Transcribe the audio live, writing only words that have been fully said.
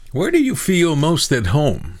Where do you feel most at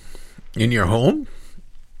home? In your home?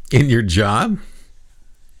 In your job?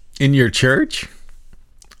 In your church?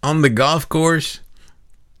 On the golf course?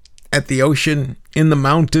 At the ocean? In the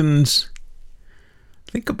mountains?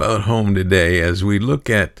 Think about home today as we look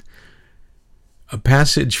at a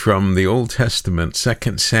passage from the Old Testament,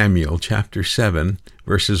 2 Samuel chapter 7,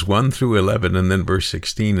 verses 1 through 11, and then verse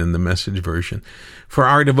 16 in the Message version, for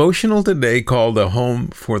our devotional today called A Home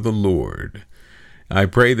for the Lord. I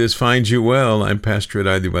pray this finds you well. I'm Pastor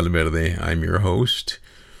Eladio Valverde. I'm your host,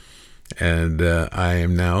 and I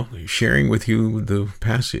am now sharing with you the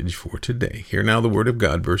passage for today. Hear now the word of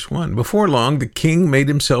God, verse 1. Before long, the king made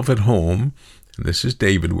himself at home. This is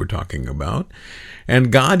David we're talking about. And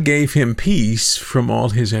God gave him peace from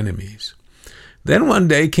all his enemies. Then one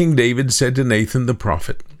day, King David said to Nathan the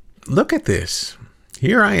prophet, "Look at this.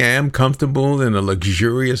 Here I am, comfortable in a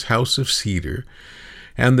luxurious house of cedar,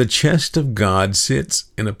 and the chest of God sits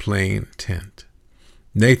in a plain tent."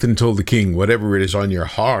 Nathan told the king, "Whatever it is on your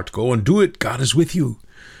heart, go and do it. God is with you."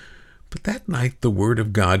 But that night the word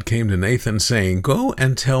of God came to Nathan, saying, "Go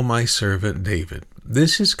and tell my servant David,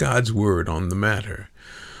 this is God's word on the matter.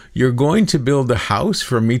 You're going to build a house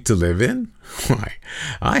for me to live in? Why,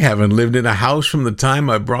 I haven't lived in a house from the time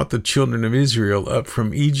I brought the children of Israel up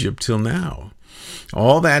from Egypt till now.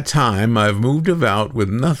 All that time I've moved about with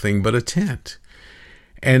nothing but a tent.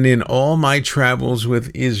 And in all my travels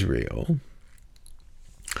with Israel,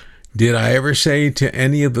 did I ever say to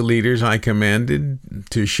any of the leaders I commanded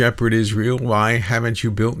to shepherd Israel, 'Why haven't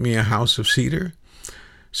you built me a house of cedar?'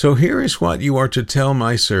 So here is what you are to tell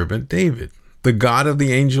my servant David. The God of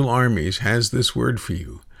the angel armies has this word for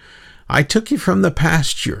you. I took you from the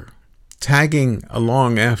pasture, tagging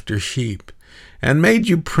along after sheep, and made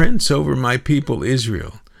you prince over my people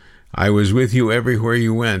Israel. I was with you everywhere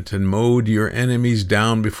you went and mowed your enemies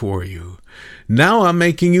down before you. Now I'm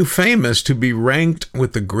making you famous to be ranked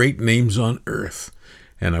with the great names on earth.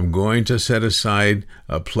 And I'm going to set aside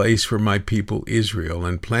a place for my people Israel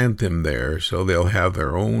and plant them there so they'll have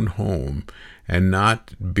their own home and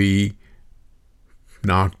not be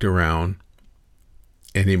knocked around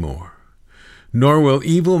anymore. Nor will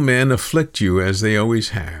evil men afflict you as they always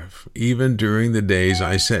have, even during the days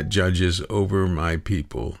I set judges over my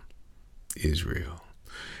people Israel.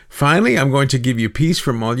 Finally, I'm going to give you peace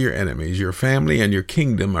from all your enemies. Your family and your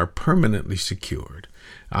kingdom are permanently secured.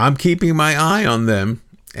 I'm keeping my eye on them,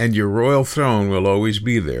 and your royal throne will always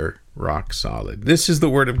be there, rock solid." This is the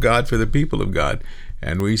word of God for the people of God,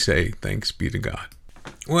 and we say, thanks be to God.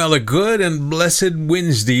 Well, a good and blessed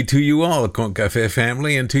Wednesday to you all, Concafe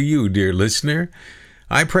family, and to you, dear listener.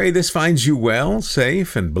 I pray this finds you well,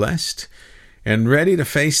 safe, and blessed, and ready to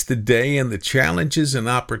face the day and the challenges and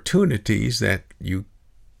opportunities that you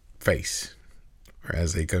face, or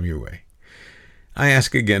as they come your way. I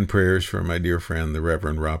ask again prayers for my dear friend, the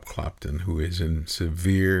Reverend Rob Clopton, who is in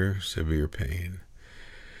severe, severe pain.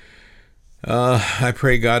 I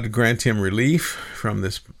pray God to grant him relief from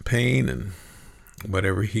this pain and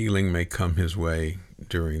whatever healing may come his way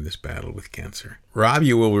during this battle with cancer. Rob,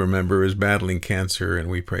 you will remember, is battling cancer, and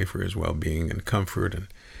we pray for his well-being and comfort, and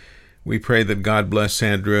we pray that God bless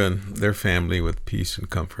Sandra and their family with peace and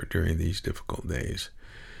comfort during these difficult days.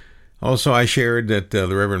 Also, I shared that the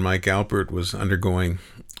Reverend Mike Alpert was undergoing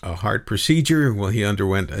a heart procedure. Well, he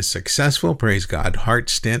underwent a successful, praise God, heart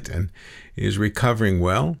stent and is recovering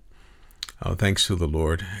well. Thanks to the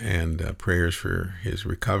Lord, and prayers for his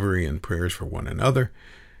recovery and prayers for one another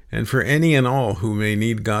and for any and all who may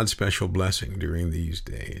need God's special blessing during these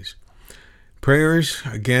days. Prayers,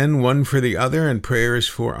 again, one for the other, and prayers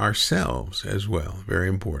for ourselves as well. Very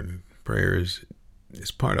important. Prayers is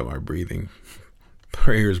part of our breathing.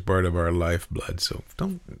 Prayer is part of our lifeblood, so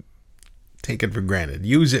don't take it for granted.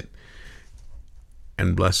 Use it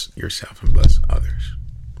and bless yourself and bless others.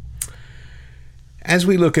 As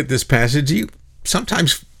we look at this passage, you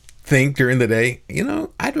sometimes think during the day,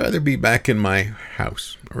 I'd rather be back in my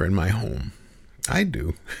house or in my home. I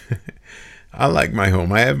do. I like my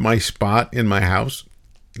home. I have my spot in my house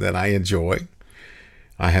that I enjoy.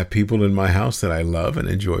 I have people in my house that I love and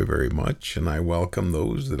enjoy very much, and I welcome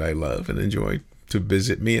those that I love and enjoy to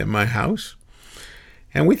visit me at my house.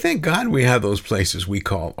 And we thank God we have those places we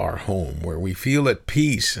call our home, where we feel at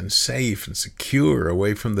peace and safe and secure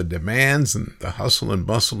away from the demands and the hustle and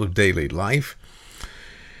bustle of daily life.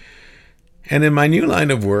 And in my new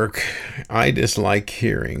line of work, I dislike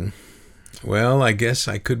hearing, "Well, I guess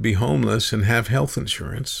I could be homeless and have health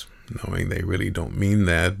insurance," knowing they really don't mean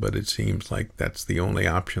that, but it seems like that's the only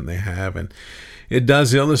option they have. And it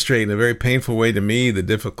does illustrate in a very painful way to me the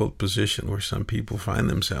difficult position where some people find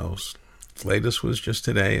themselves. Latest was just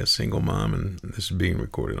today, a single mom, and this is being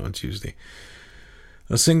recorded on Tuesday.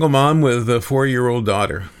 A single mom with a 4-year-old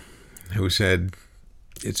daughter who said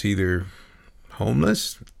it's either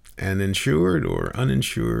homeless and insured or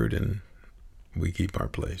uninsured, and we keep our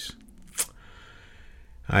place.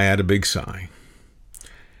 I had a big sigh.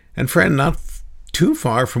 And friend, not too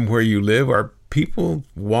far from where you live are people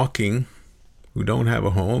walking who don't have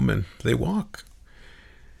a home, and they walk.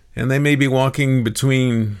 And they may be walking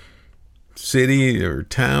between city or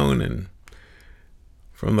town, and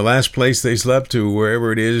from the last place they slept to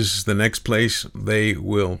wherever it is, the next place they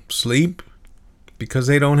will sleep, because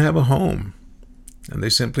they don't have a home. And they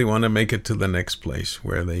simply want to make it to the next place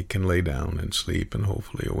where they can lay down and sleep, and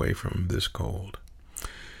hopefully away from this cold.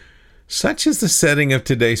 Such is the setting of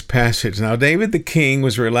today's passage. Now, David the king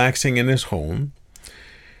was relaxing in his home.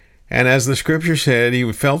 And as the scripture said, he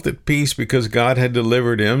felt at peace because God had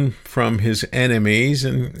delivered him from his enemies.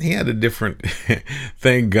 And he had a different,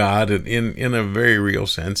 thank God, in a very real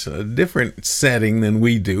sense, a different setting than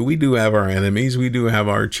we do. We do have our enemies. We do have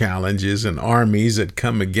our challenges and armies that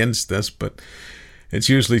come against us. But it's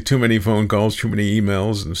usually too many phone calls, too many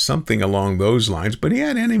emails, and something along those lines. But he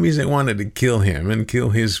had enemies that wanted to kill him and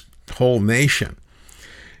kill his whole nation.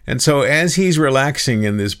 And so as he's relaxing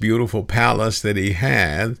in this beautiful palace that he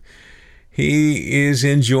had, he is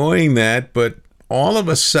enjoying that, but all of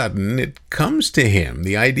a sudden it comes to him,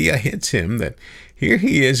 the idea hits him that here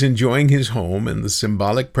he is enjoying his home in the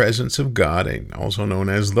symbolic presence of God, also known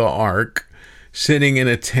as the Ark, sitting in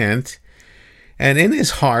a tent. And in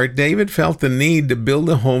his heart, David felt the need to build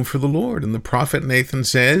a home for the Lord. And the prophet Nathan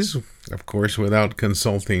says, of course, without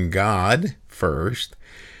consulting God first,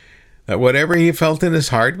 that whatever he felt in his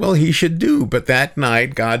heart, well, he should do. But that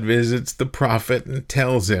night, God visits the prophet and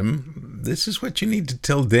tells him, this is what you need to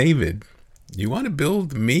tell David. You want to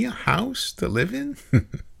build me a house to live in?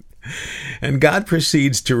 And God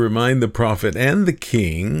proceeds to remind the prophet and the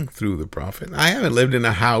king through the prophet, I haven't lived in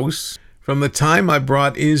a house from the time I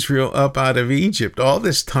brought Israel up out of Egypt. All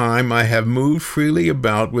this time I have moved freely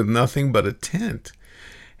about with nothing but a tent.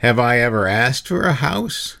 Have I ever asked for a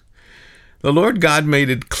house? The Lord God made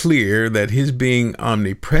it clear that his being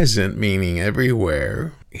omnipresent, meaning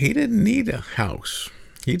everywhere, he didn't need a house.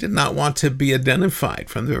 He did not want to be identified.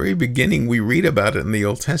 From the very beginning, we read about it in the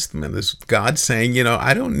Old Testament as God saying,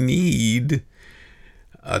 I don't need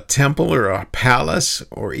a temple or a palace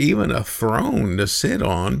or even a throne to sit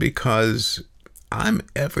on because I'm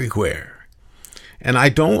everywhere. And I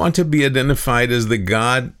don't want to be identified as the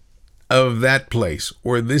God of that place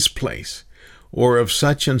or this place, or of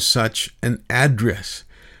such and such an address.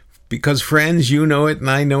 Because, friends, you know it and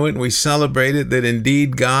I know it, and we celebrate it, that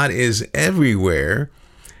indeed God is everywhere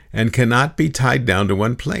and cannot be tied down to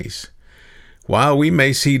one place. While we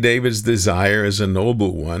may see David's desire as a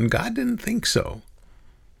noble one, God didn't think so.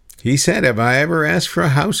 He said, have I ever asked for a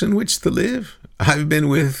house in which to live? I've been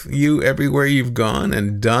with you everywhere you've gone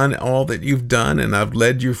and done all that you've done, and I've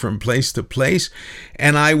led you from place to place,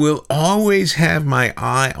 and I will always have my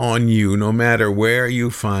eye on you no matter where you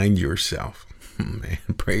find yourself. Man,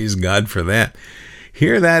 praise God for that.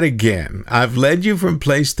 Hear that again. I've led you from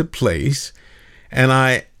place to place, and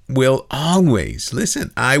I will always,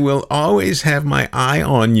 listen, I will always have my eye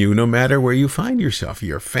on you no matter where you find yourself.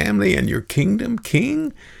 Your family and your kingdom,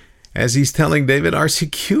 king, as he's telling David, are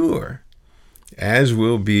secure, as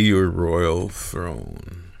will be your royal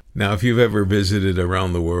throne. Now, if you've ever visited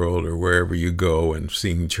around the world or wherever you go and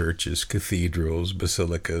seen churches, cathedrals,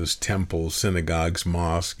 basilicas, temples, synagogues,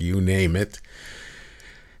 mosques, you name it,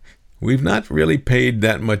 we've not really paid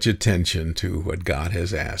that much attention to what God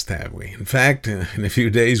has asked, have we? In fact, in a few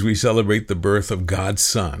days, we celebrate the birth of God's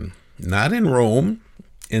Son, not in Rome,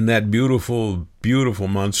 in that beautiful, beautiful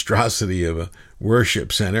monstrosity of a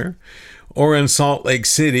worship center, or in Salt Lake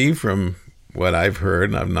City, from what I've heard,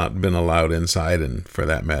 and I've not been allowed inside, and for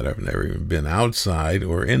that matter, I've never even been outside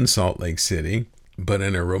or in Salt Lake City, but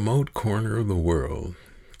in a remote corner of the world,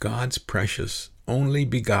 God's precious, only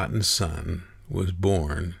begotten Son was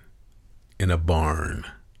born in a barn.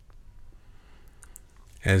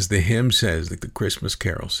 As the hymn says, like the Christmas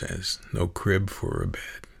carol says, no crib for a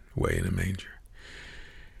bed, way in a manger.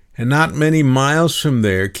 And not many miles from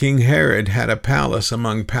there, King Herod had a palace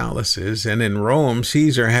among palaces, and in Rome,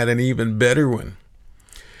 Caesar had an even better one.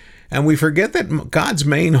 And we forget that God's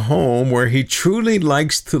main home, where he truly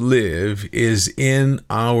likes to live, is in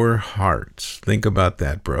our hearts. Think about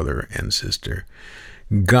that, brother and sister.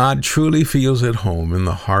 God truly feels at home in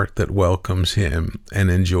the heart that welcomes him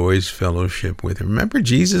and enjoys fellowship with him. Remember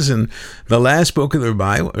Jesus in the last book of the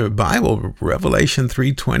Bible, Revelation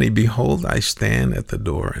 3:20, behold, I stand at the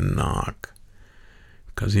door and knock.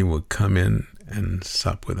 because he will come in and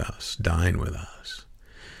sup with us, dine with us.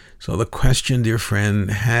 So the question, dear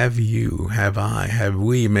friend, have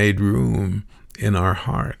we made room in our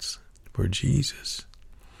hearts for Jesus?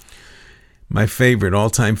 My favorite,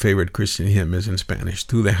 all-time favorite Christian hymn is in Spanish.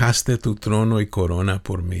 Tú dejaste tu trono y corona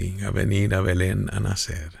por mí, a venir a Belén a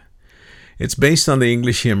nacer. It's based on the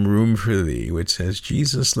English hymn Room for Thee, which says,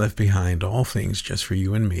 Jesus left behind all things just for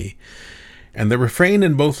you and me. And the refrain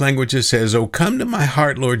in both languages says, Oh, come to my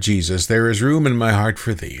heart, Lord Jesus, there is room in my heart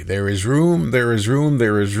for Thee. There is room, there is room,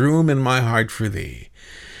 there is room in my heart for Thee.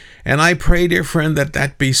 And I pray, dear friend, that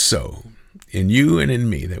that be so in you and in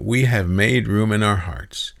me, that we have made room in our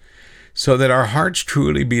hearts, so that our hearts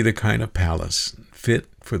truly be the kind of palace fit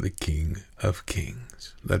for the King of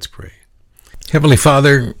Kings. Let's pray. Heavenly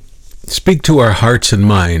Father, speak to our hearts and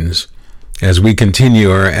minds as we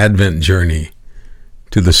continue our Advent journey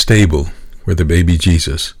to the stable where the baby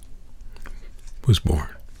Jesus was born.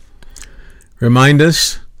 Remind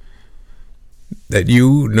us that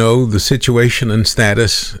you know the situation and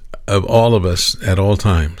status of all of us at all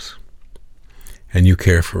times, and you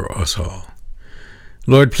care for us all.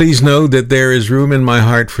 Lord, please know that there is room in my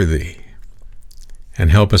heart for Thee, and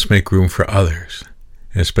help us make room for others,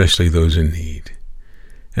 especially those in need,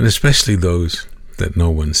 and especially those that no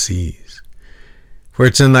one sees. For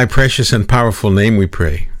it's in Thy precious and powerful name we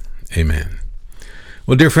pray. Amen.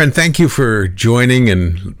 Well, dear friend, thank you for joining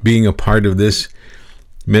and being a part of this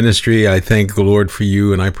ministry. I thank the Lord for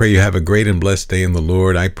you, and I pray you have a great and blessed day in the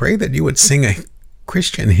Lord. I pray that you would sing a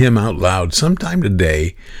Christian hymn out loud sometime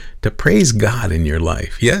today to praise God in your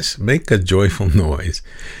life. Yes, make a joyful noise.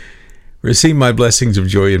 Receive my blessings of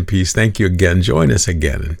joy and peace. Thank you again. Join us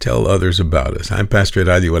again and tell others about us. I'm Pastor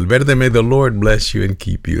Eladio Valverde. May the Lord bless you and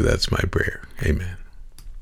keep you. That's my prayer. Amen.